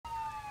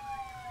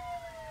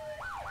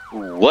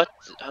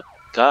What's up,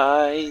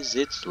 guys?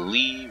 It's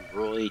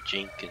Leroy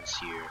Jenkins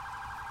here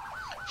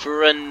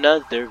for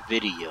another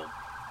video.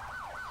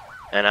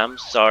 And I'm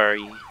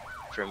sorry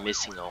for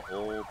missing a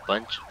whole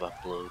bunch of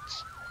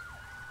uploads,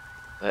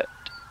 but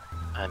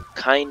I'm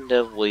kind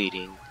of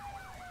waiting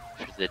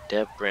for the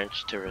dev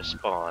branch to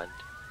respond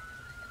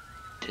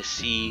to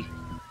see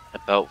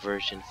about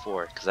version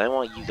 4, because I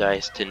want you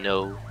guys to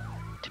know,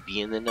 to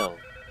be in the know.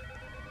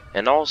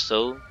 And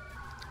also,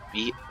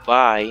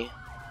 by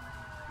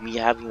me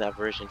having that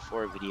version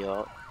 4 video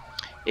out,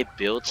 it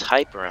builds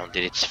hype around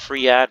it. It's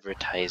free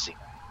advertising.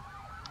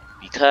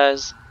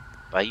 Because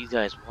by you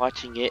guys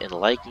watching it and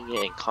liking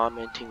it and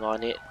commenting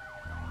on it,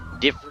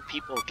 different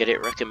people get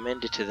it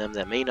recommended to them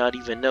that may not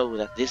even know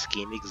that this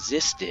game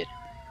existed.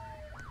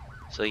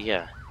 So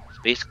yeah, it's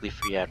basically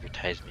free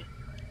advertisement.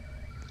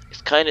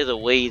 It's kind of the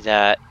way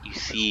that you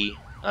see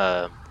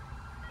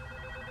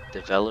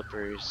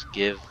developers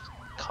give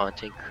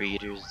content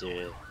creators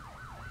their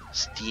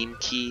Steam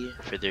key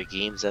for their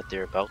games that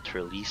they're about to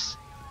release,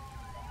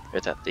 or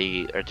that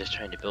they are just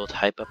trying to build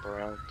hype up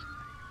around.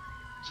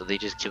 So they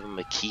just give them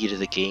a key to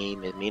the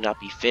game. It may not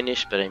be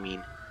finished, but I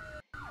mean,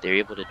 they're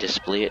able to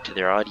display it to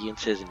their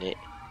audiences, and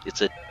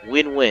it's a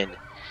win-win,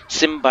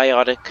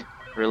 symbiotic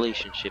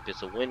relationship.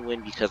 It's a win-win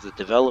because the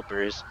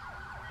developers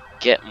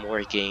get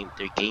more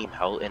their game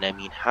out, and I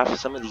mean,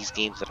 some of these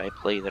games that I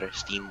play that are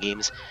Steam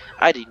games,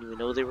 I didn't even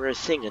know they were a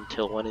thing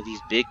until one of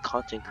these big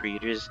content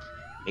creators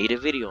made a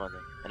video on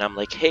them, and I'm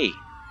like, hey,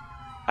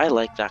 I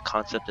like that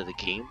concept of the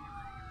game.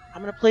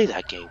 I'm gonna play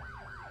that game.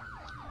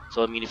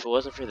 So I mean, if it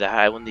wasn't for that,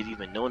 I wouldn't have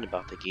even known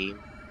about the game.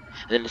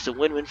 And then it's a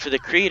win-win for the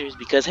creators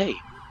because hey,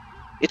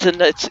 it's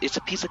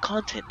a piece of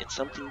content. It's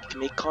something you can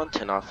make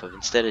content off of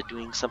instead of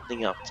doing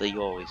something else that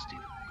you always do.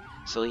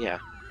 So yeah,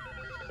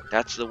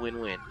 that's the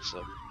win-win.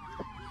 So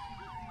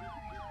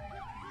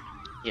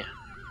yeah.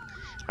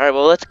 All right,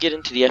 well, let's get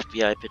into the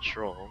FBI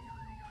patrol.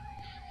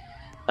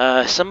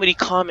 Somebody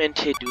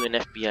commented do an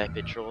FBI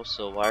patrol,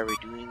 so why are we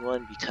doing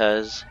one?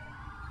 Because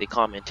they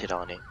commented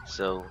on it.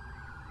 So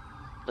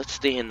let's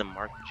stay in the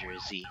marked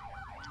jersey.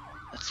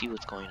 Let's see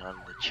what's going on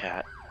in the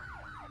chat.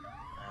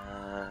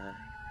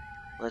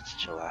 Let's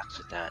chillax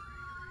with that.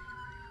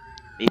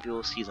 Maybe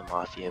we'll see the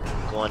Mafia.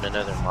 We'll go on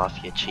another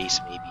Mafia chase,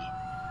 maybe.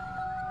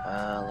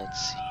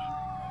 Let's see.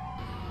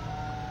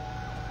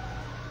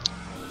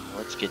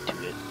 Let's get to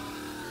it.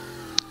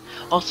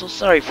 Also,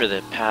 sorry for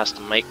the past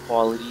mic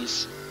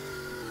qualities.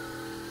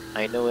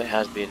 I know it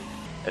has been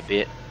a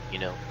bit,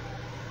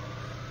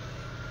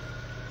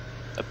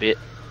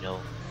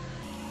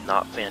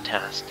 not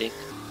fantastic.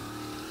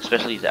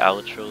 Especially the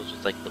outros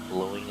with like the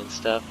blowing and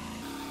stuff.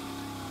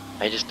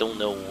 I just don't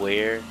know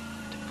where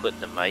to put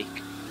the mic.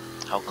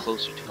 How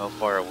close or to how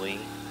far away.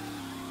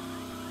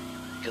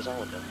 Because I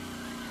don't know.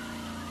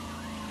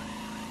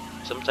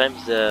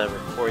 Sometimes the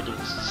recording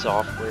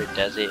software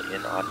does it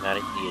and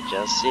automatically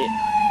adjusts it.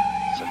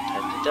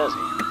 Sometimes it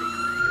doesn't.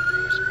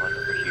 Respond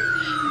over here.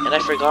 And I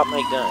forgot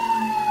my gun.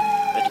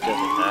 But it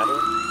doesn't matter.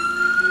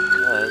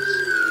 Because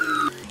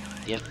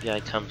the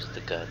FBI comes with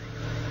the gun.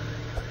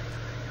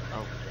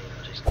 Oh,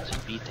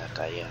 just beat that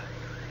guy, yeah.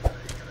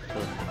 So,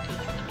 okay,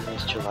 can you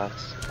guys chillax?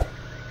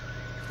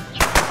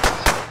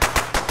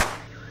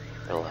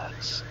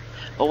 Relax.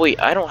 Oh wait,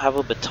 I don't have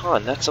a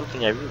baton. That's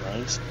something I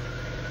realized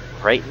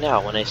right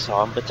now when I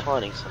saw him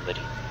batoning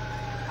somebody.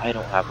 I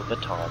don't have a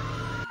baton.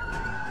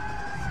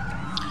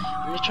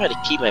 I'm gonna try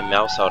to keep my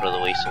mouse out of the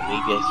way so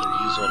maybe I can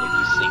use one of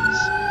these things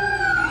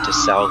to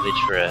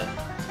salvage for a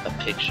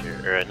picture,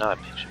 or not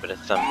a picture, but a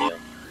thumbnail.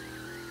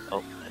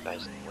 Oh, that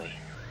guy's in the way.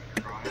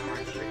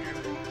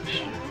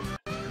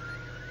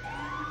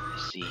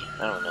 Let's see,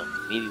 I don't know,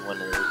 maybe one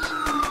of those.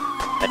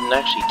 I didn't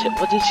actually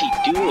what is he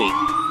doing?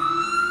 I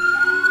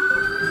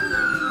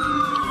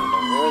don't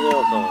know, where are they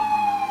all going?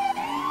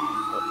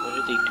 What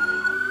are they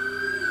doing?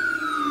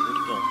 Where'd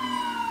he go?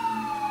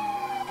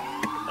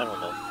 I don't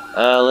know.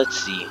 Let's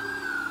see.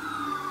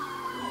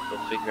 Go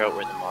figure out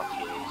where the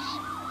Mafia is.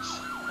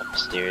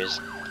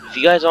 Upstairs. If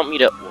you guys want me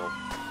to,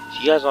 if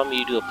you guys want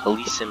me to do a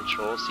Police Sim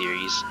Troll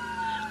series,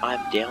 I'm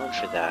down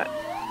for that.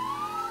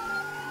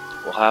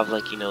 We'll have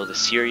like, the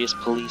serious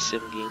Police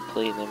Sim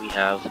gameplay, and then we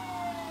have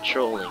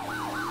trolling.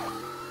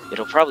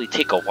 It'll probably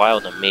take a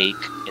while to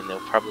make, and they'll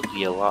probably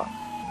be a lot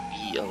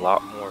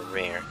more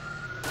rare.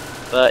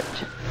 But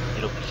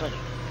it'll be funny.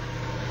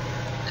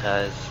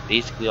 Because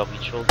basically I'll be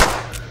trolling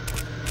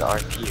our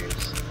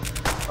peers.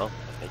 Oh,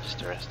 I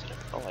just arrested him.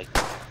 Oh, nice.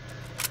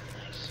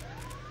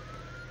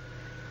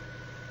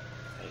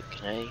 Alright,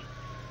 can I?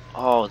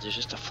 Oh, there's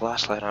just a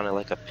flashlight on it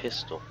like a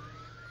pistol.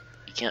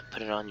 You can't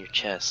put it on your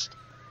chest.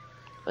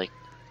 Like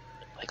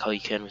how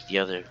you can with the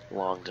other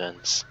long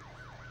guns.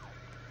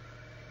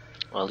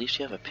 Well, at least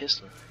you have a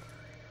pistol.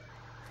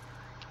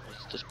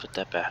 Let's just put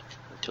that back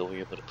until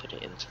we're able to put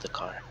it into the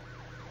car.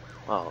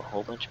 Wow, a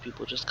whole bunch of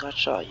people just got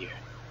shot here.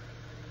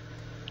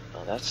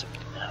 Oh, that's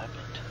something that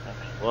happened.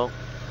 Alright, well.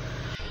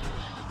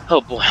 Oh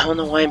boy, I don't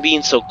know why I'm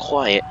being so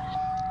quiet.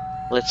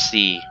 Let's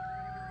see.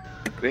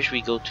 Where should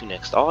we go to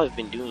next? All I've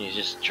been doing is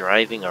just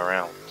driving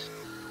around.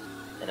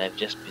 and I've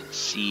just been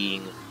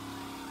seeing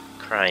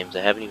crimes.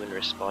 I haven't even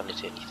responded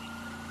to anything.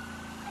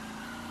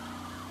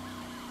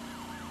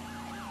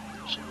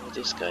 What's wrong with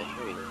this guy?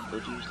 Here we go. Go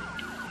do your thing,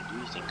 do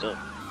your thing, go.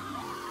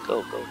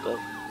 Go, go, go.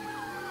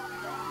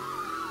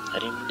 I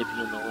didn't mean to be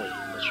in the way.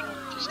 What's wrong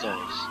with these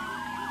guys?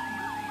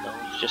 No,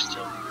 it's just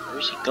him. Where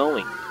is he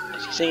going?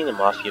 Is he saying the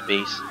mafia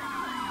base?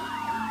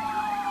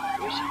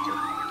 Where is he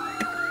going?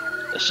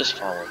 Let's just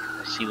follow him.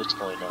 Let's see what's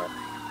going on.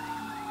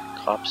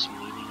 Cops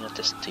meeting at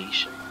the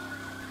station.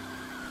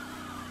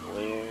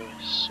 Where?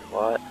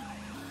 SWAT?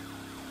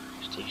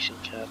 Station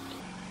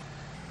captain.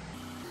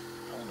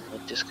 I don't know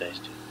what this guy's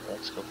doing.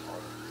 Let's go follow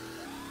him.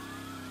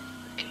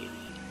 Okay.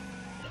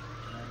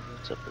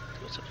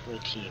 What's up with my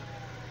team?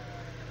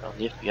 Oh,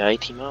 the FBI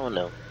team? I don't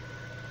know.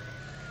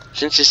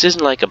 Since this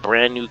isn't like a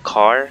brand new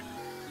car,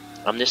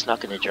 I'm just not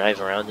going to drive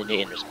around in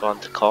it and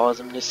respond to calls.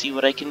 I'm going to see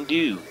what I can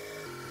do.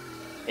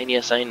 And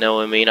yes, I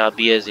know it may not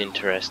be as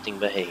interesting,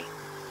 but hey.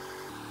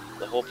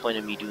 The whole point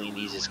of me doing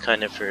these is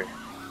kind of for...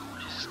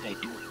 What is this guy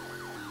doing?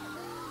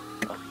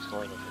 Oh, he's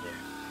going over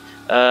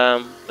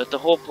there. But the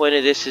whole point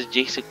of this is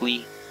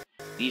basically...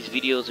 These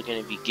videos are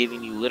going to be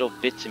giving you little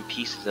bits and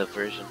pieces of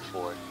version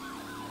 4.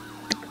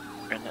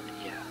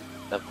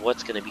 Of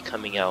what's going to be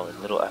coming out in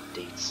little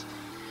updates.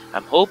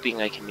 I'm hoping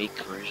I can make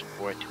version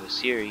 4 into a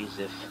series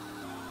if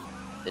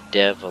the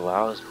dev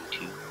allows me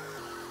to.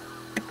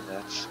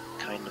 That's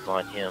kind of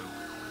on him.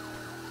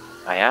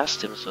 I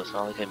asked him, so it's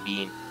not like I'm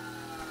being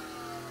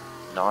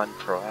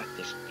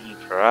non-proactive, being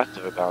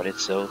proactive about it,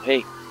 so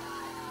hey.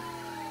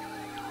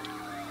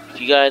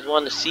 If you guys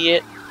want to see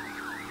it,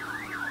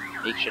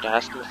 make sure to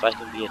ask him if I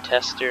can be a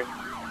tester,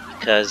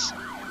 because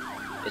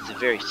it's a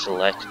very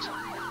select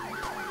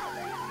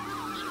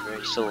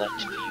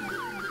few,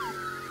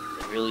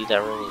 and really that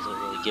role isn't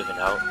really given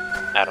out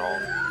at all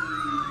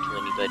to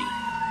anybody,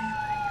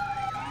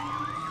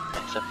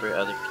 except for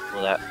other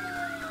people that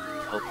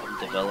help him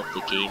develop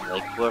the game.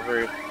 Like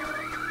whoever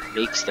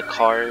makes the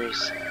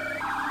cars,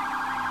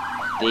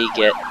 they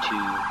get to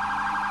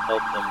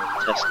help him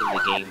with testing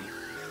the game.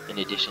 In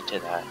addition to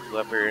that,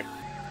 whoever,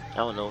 I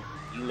don't know,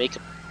 you make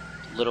a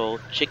little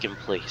chicken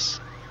place,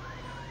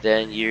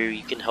 then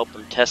you can help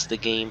them test the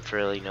game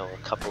for, you know, a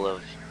couple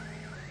of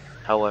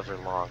however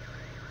long.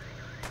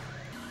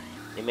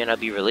 It may not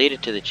be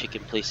related to the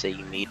chicken place that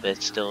you made, but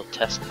it's still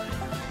testing it.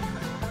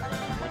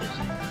 What is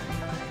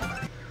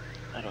it?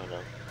 I don't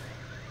know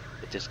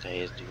what this guy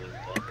is doing,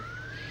 but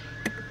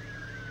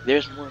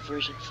there's more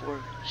version 4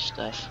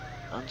 stuff.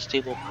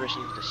 Unstable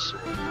person with a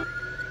sword.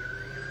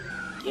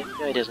 The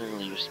FBI doesn't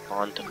really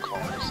respond to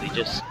calls. They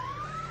just,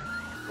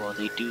 well,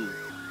 they do,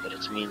 but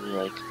it's mainly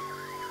like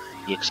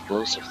the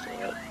explosive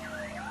threat.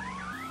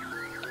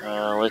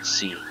 Let's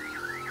see.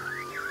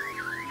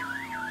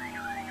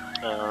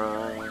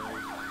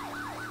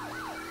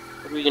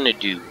 What are we gonna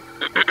do?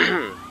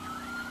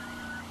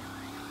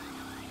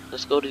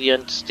 Let's go to the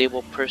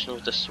unstable person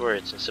with the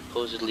sword, since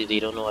supposedly they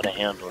don't know how to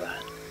handle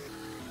that.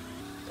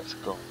 Let's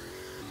go.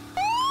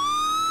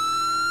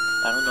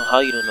 I don't know how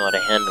you don't know how to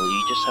handle it.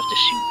 You just have to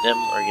shoot them,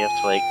 or you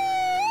have to, like...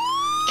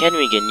 You can't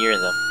even get near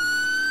them.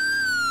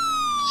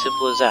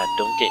 Simple as that.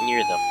 Don't get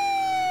near them.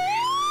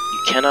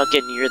 You cannot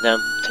get near them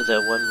to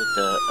the one with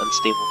the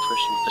unstable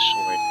person with the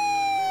sword.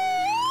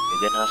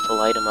 You're gonna have to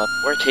light them up,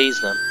 or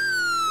tase them.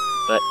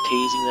 But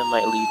tasing them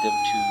might lead them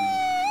to...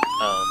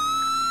 Oh,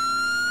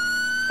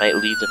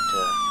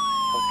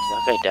 did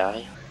that guy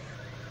die?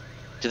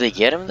 Did they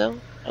get him, though?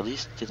 At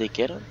least, did they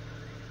get him?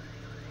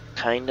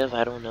 Kind of,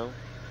 I don't know.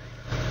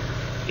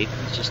 Maybe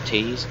he's just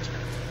tased.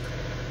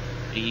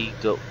 Where do you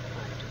go?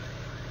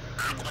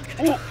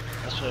 Ooh!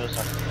 That's what I was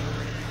talking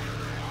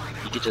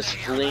about. You could just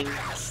fling.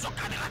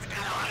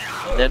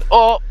 And then,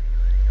 oh!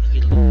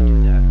 You could literally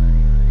do that.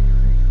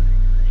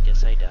 I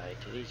guess I died.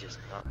 Today's just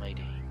not my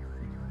day.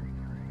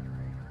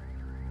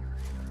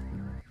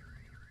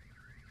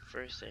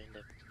 First I end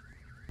up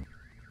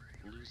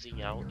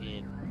losing out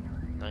in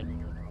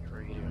 911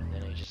 operator, and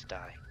then I just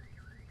die.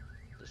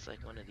 It's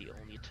like one of the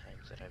only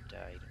times that I've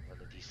died in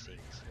one of these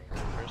things. You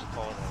know, the first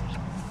call that I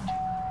responded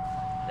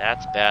to.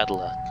 That's bad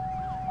luck.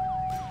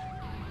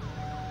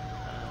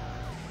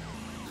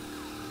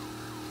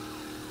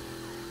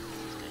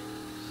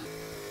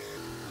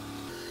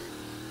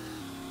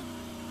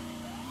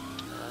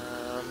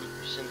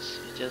 Since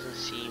it doesn't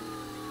seem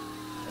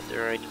that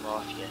there are any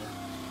mafia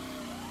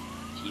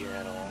here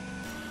at all.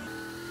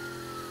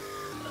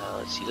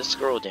 Let's see, let's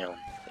scroll down.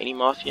 Any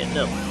mafia?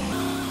 No.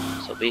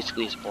 So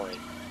basically it's boring.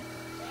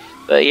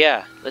 But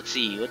yeah, let's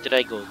see, what did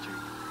I go through?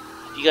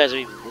 If you guys are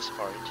even this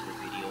far into the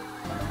video,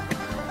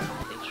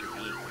 thanks for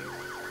being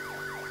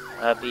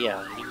here. But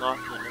yeah, any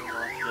mafia, no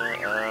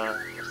mafia,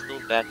 let's go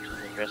back to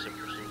an aggressive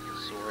person with a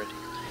sword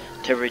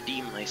to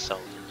redeem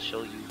myself and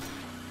show you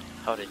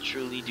how to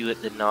truly do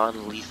it the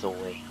non-lethal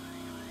way.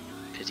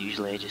 Because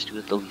usually I just do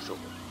it the lethal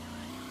way.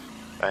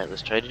 Alright,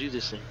 let's try to do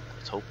this thing.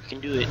 Let's hope we can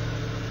do it.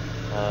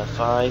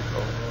 5,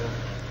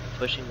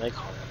 pushing my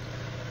car.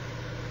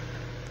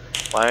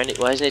 Why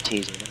isn't it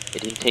tasing him?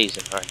 It didn't tase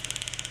him. Alright.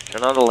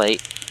 Turn on the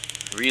light.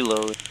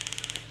 Reload.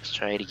 Let's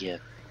try it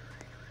again.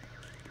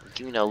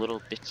 giving out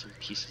little bits and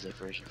pieces of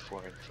version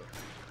 4 info.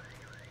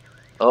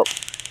 Oh,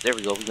 there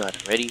we go, we got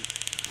him. Ready?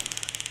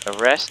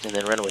 Arrest and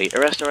then run away.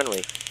 Arrest and run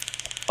away.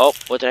 Oh,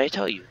 what did I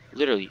tell you?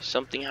 Literally,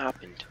 something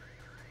happened.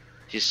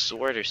 His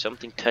sword or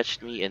something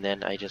touched me and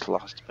then I just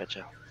lost my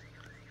child.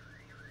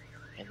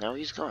 And now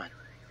he's gone.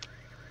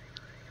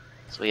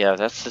 So yeah,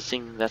 that's the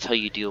thing, that's how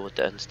you deal with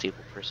the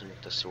unstable person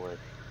with the sword.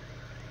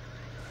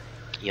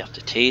 You have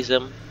to tase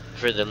them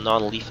for the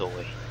non-lethal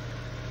way.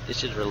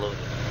 This is reloaded.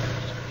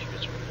 Just make sure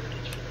it's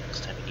reloaded for the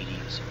next time you need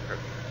to use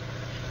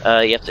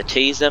it. You have to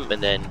tase them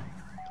and then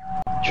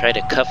try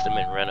to cuff them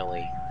and run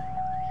away.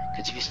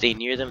 Because if you stay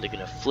near them, they're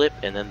going to flip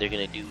and then they're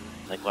going to do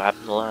like what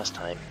happened the last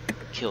time.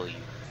 Kill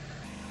you.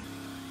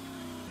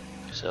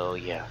 So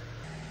yeah.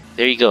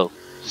 There you go.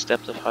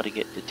 Steps of how to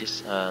get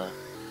the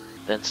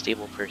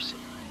unstable person.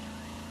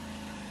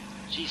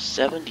 Gee,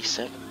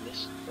 77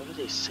 missed. What do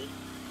they say?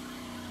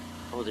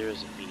 Oh, there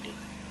is a meeting.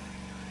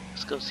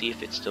 Let's go see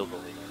if it's still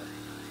going on.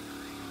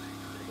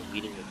 The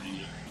meeting would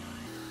be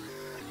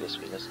like this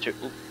way. Let's turn.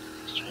 Ooh,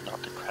 let's try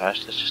not to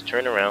crash. Let's just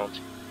turn around.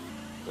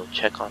 Go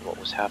check on what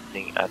was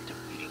happening at the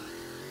meeting.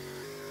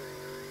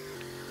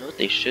 You know what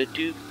they should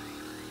do?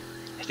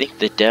 I think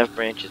the dev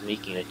branch is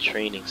making a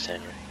training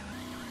center.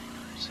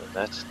 So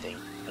that's the thing.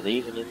 Are they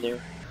even in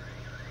there?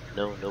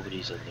 No,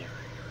 nobody's in there.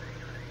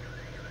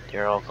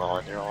 They're all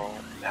gone. They're all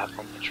back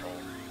on patrol.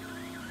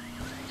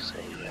 So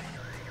yeah.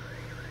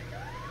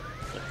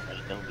 Never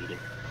mind, no meeting.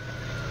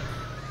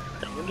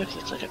 I wonder if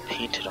it's like a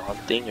painted on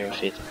thing or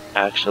if it's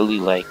actually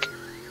like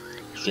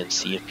you can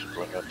see if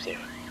people are up there.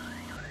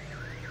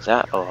 Is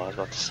that, oh, I was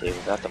about to say,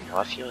 was that the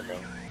Mafia? No.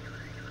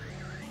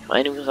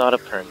 Mining without a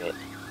permit.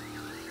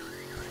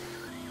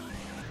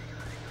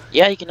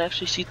 Yeah, you can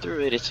actually see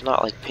through it. It's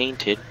not like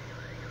painted.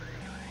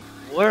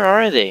 Where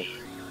are they?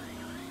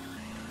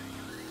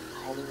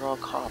 Calling all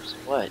cops.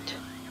 What?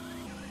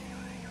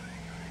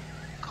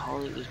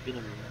 Calling, there's been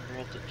a murder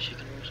at the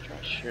chicken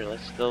restaurant? Sure,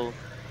 let's go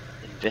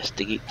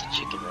investigate the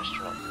chicken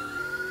restaurant.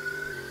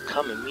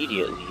 Come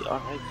immediately.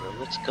 Alright, bro,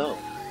 let's go.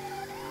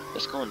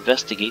 Let's go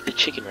investigate the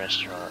chicken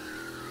restaurant.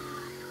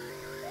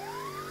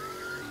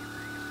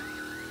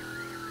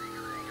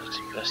 Let's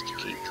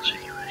investigate the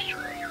chicken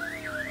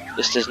restaurant.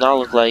 This does not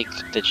look like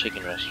the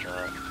chicken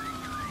restaurant.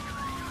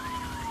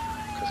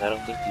 Because I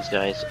don't think these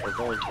guys are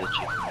going to the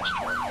chicken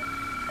restaurant.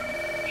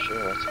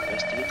 Sure, let's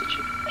investigate the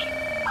chicken restaurant.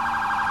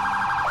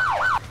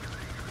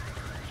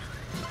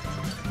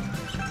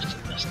 Let's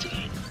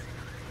investigate.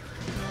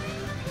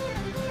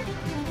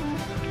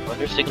 I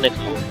wonder if they're gonna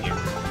come over here.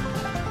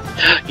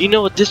 You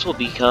know what this will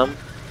become?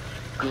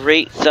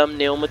 Great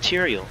thumbnail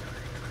material.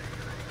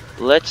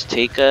 Let's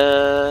take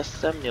a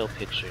thumbnail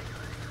picture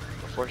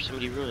before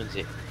somebody ruins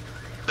it.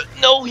 But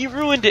no, he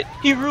ruined it!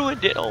 He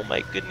ruined it! Oh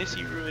my goodness,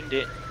 he ruined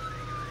it.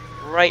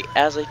 Right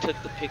as I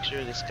took the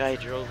picture, this guy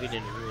drove in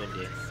and ruined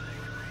it.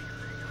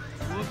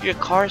 Move your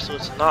car so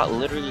it's not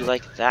literally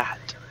like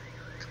that.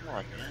 Come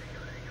on, man.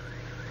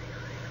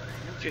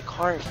 Move your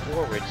car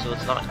forward so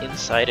it's not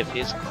inside of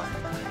his car.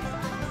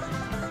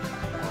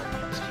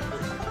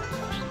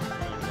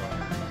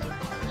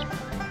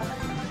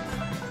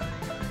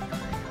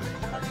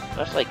 Do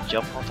I have to like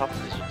jump on top of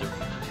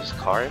his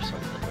car or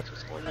something?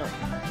 What's going on?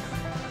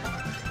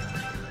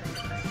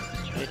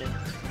 Let's try to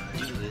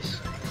do this.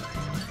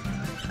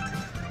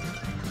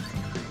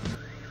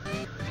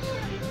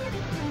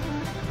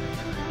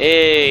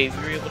 Hey, we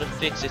were able to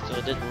fix it so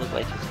it didn't look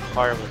like his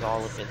car was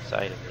all up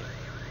inside of it.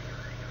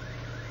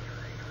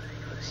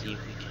 Let's see if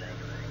we can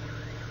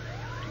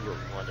do what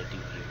we want to do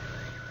here.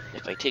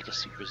 If I take a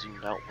super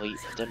zoomed out, wait,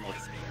 then my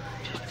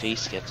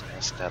face gets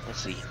messed up.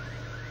 Let's see.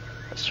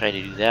 Let's try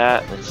to do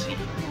that. Let's see.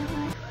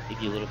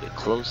 Maybe a little bit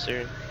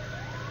closer.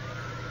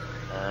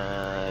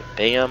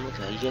 Bam. Look,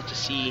 you get to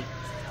see.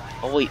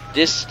 Oh wait,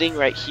 this thing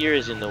right here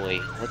is in the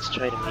way. Let's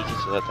try to make it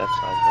so that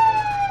that's not in the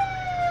way.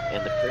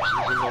 And the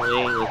person's in the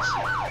way. Let's see.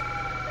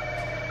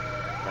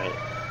 Right.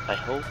 I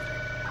hope.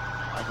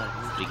 Oh, I gotta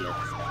move it again.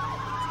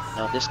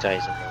 Now this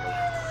guy's in the way.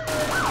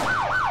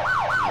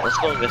 Yeah, let's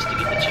go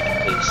investigate the chicken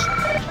place.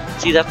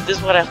 See, this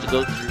is what I have to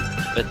go through,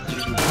 but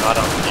usually not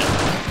on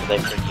camera because I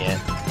forget.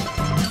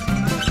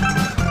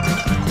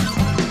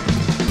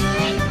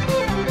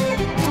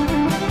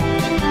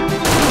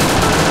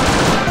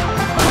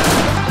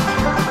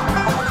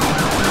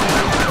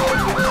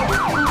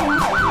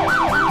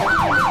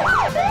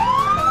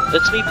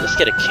 Let's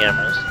get a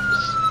camera.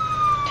 Let's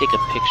take a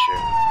picture.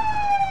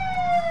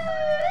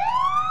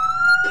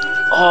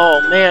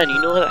 Oh man, you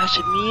know what that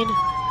should mean?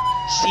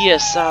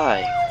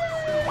 CSI.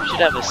 We should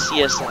have a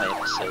CSI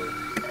episode.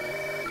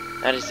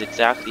 That is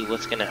exactly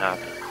what's gonna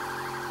happen.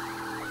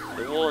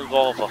 It will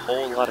involve a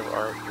whole lot of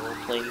our role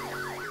playing,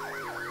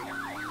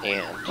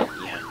 and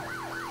yeah,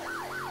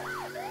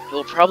 it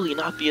will probably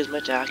not be as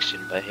much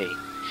action, but hey.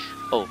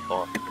 Oh,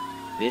 bomb.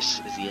 This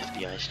is the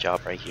FBI's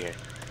job right here.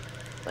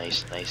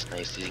 Nice, nice,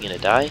 nice. Is he gonna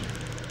die?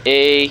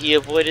 Hey, he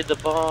avoided the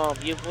bomb.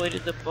 He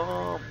avoided the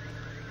bomb.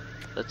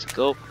 Let's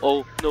go.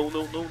 Oh, no,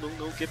 no, no, no,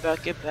 no. Get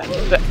back, get back,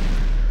 get back.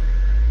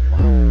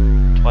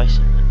 Wow. Twice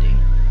in one day.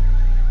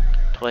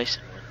 Twice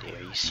in one day.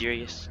 Are you you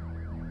serious?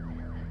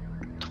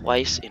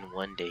 Twice in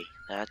one day.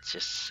 That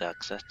just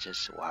sucks. That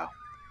just, wow.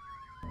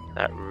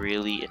 That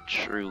really and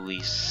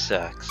truly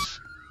sucks.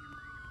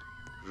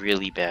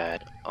 Really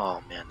bad.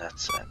 Oh man, that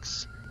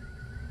sucks.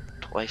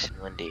 Twice in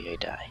one day I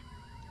die.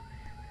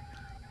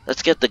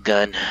 Let's get the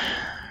gun.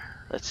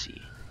 Let's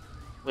see.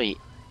 Wait,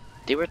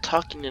 they were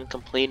talking and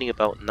complaining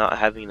about not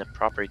having the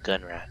proper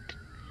gun rack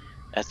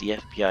at the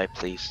FBI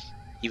place,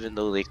 even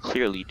though they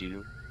clearly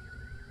do.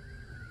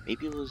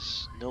 Maybe it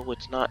was, no,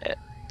 it's not at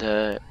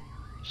the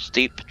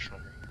State Patrol.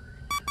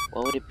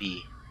 What would it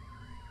be?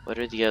 What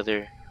are the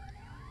other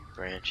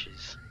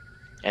branches?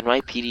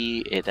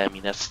 NYPD, I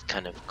mean, that's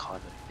kind of a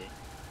common thing.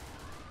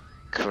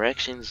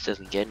 Corrections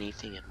doesn't get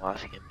anything, and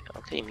Mafia,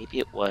 okay, maybe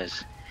it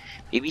was.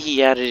 Maybe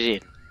he added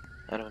it in.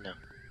 I don't know.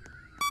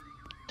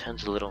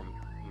 Tons of little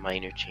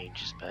minor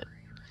changes, but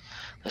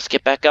let's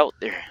get back out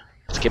there.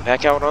 Let's get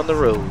back out on the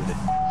road.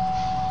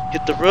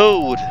 Hit the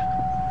road!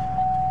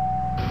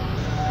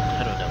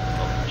 I don't know.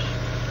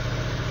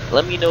 Oh,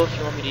 let me know if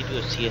you want me to do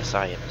a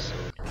CSI episode.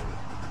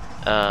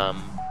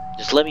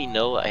 Just let me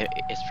know.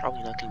 It's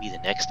probably not going to be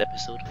the next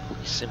episode,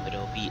 hopefully soon, but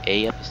it'll be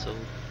a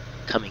episode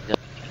coming up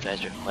if you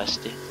guys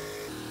request it.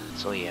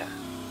 So yeah,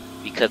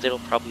 because it'll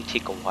probably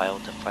take a while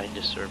to find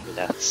a server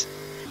that's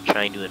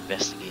trying to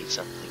investigate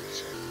something.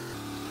 So.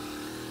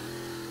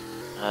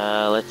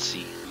 Let's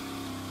see.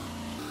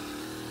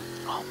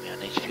 Oh man,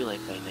 I feel like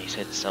when I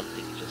said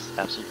something, just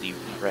absolutely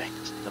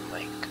wrecked the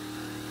mic.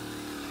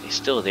 Are they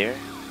still there?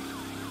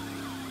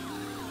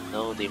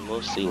 No, they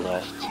mostly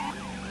left.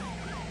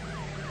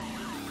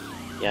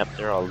 Yep,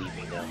 they're all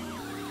leaving now.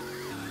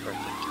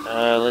 Perfect.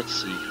 Let's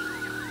see.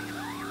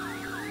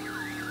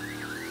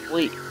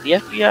 Wait, the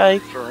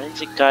FBI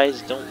forensic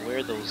guys don't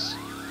wear those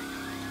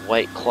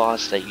white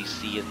cloths that you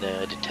see in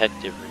the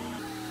detective room.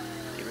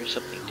 They wear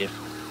something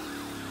different.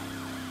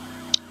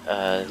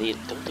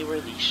 Don't they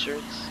wear these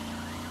shirts?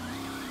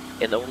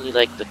 And only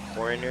like the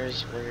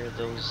coroners wear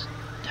those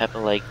type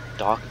of like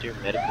doctor,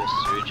 medical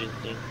surgeon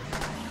thing.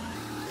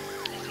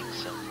 I think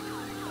so.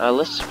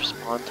 Let's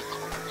respond to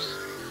calls.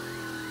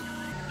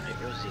 Alright,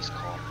 where's this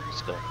call?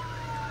 Let's go.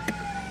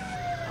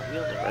 Are we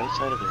on the right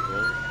side of the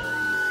road?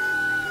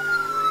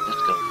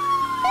 Let's go.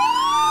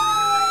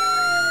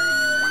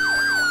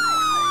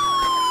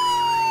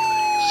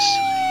 Let's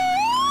see.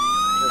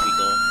 Where are we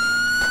going?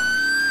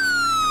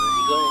 Where are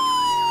we going?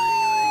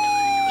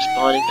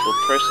 Responding to a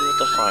person with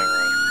a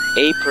firearm.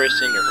 A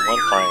person with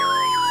one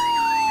firearm.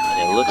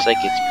 And it looks like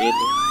it's been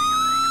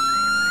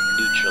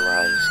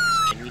neutralized.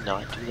 Can we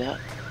not do that?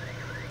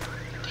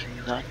 Can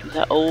we not do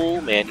that?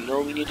 Oh man, you know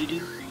what we need to do?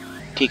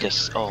 Take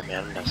us. Oh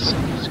man, I'm not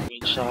sending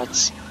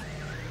screenshots.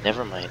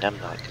 Never mind, I'm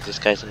not, because this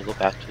guy's gonna go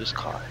back to his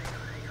car.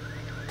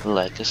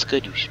 Like a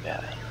skadoosh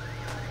bag.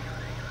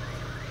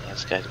 Yeah,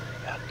 this guy's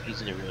going back. He's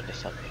gonna ruin the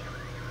thumbnail.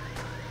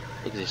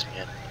 Look at this,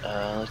 man.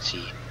 Let's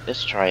see.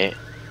 Let's try it.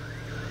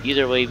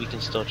 Either way, we can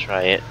still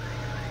try it.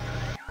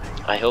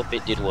 I hope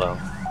it did well.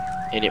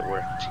 And it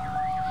worked.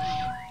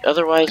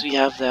 Otherwise, we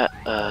have that,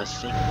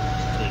 thing.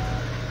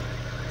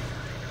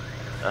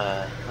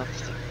 Not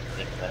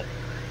thing, but...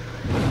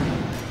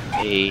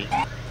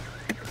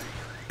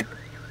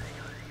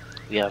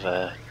 We have,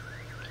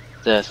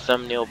 the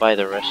thumbnail by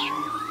the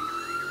restroom.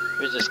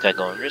 Where's this guy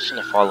going? We're just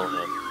gonna follow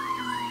him.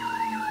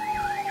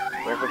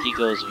 Wherever he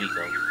goes, we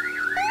go.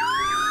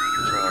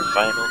 For our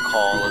final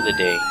call of the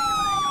day.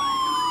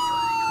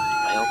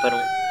 I hope I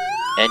don't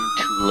end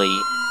too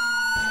late.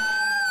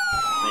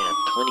 Man,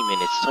 20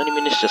 minutes. 20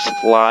 minutes just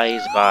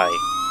flies by.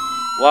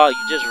 Wow,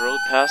 you just rode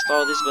past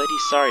all this, buddy?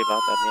 Sorry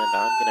about that, man, but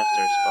I'm gonna have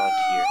to respond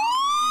here.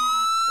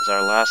 It's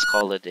our last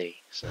call of the day,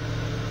 so...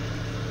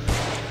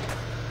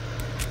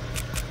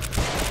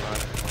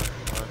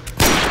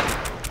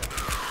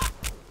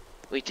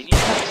 Wait, did he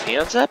have his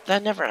hands up?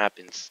 That never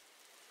happens.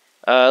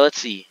 Let's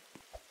see.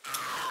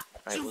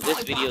 Alright, well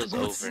this video is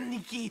over.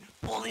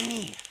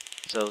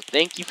 So,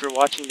 thank you for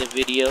watching the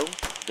video,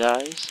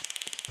 guys.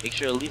 Make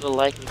sure to leave a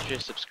like, make sure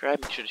to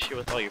subscribe, make sure to share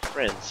with all your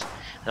friends.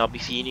 And I'll be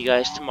seeing you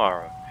guys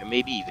tomorrow, or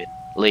maybe even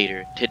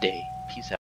later today. Peace out.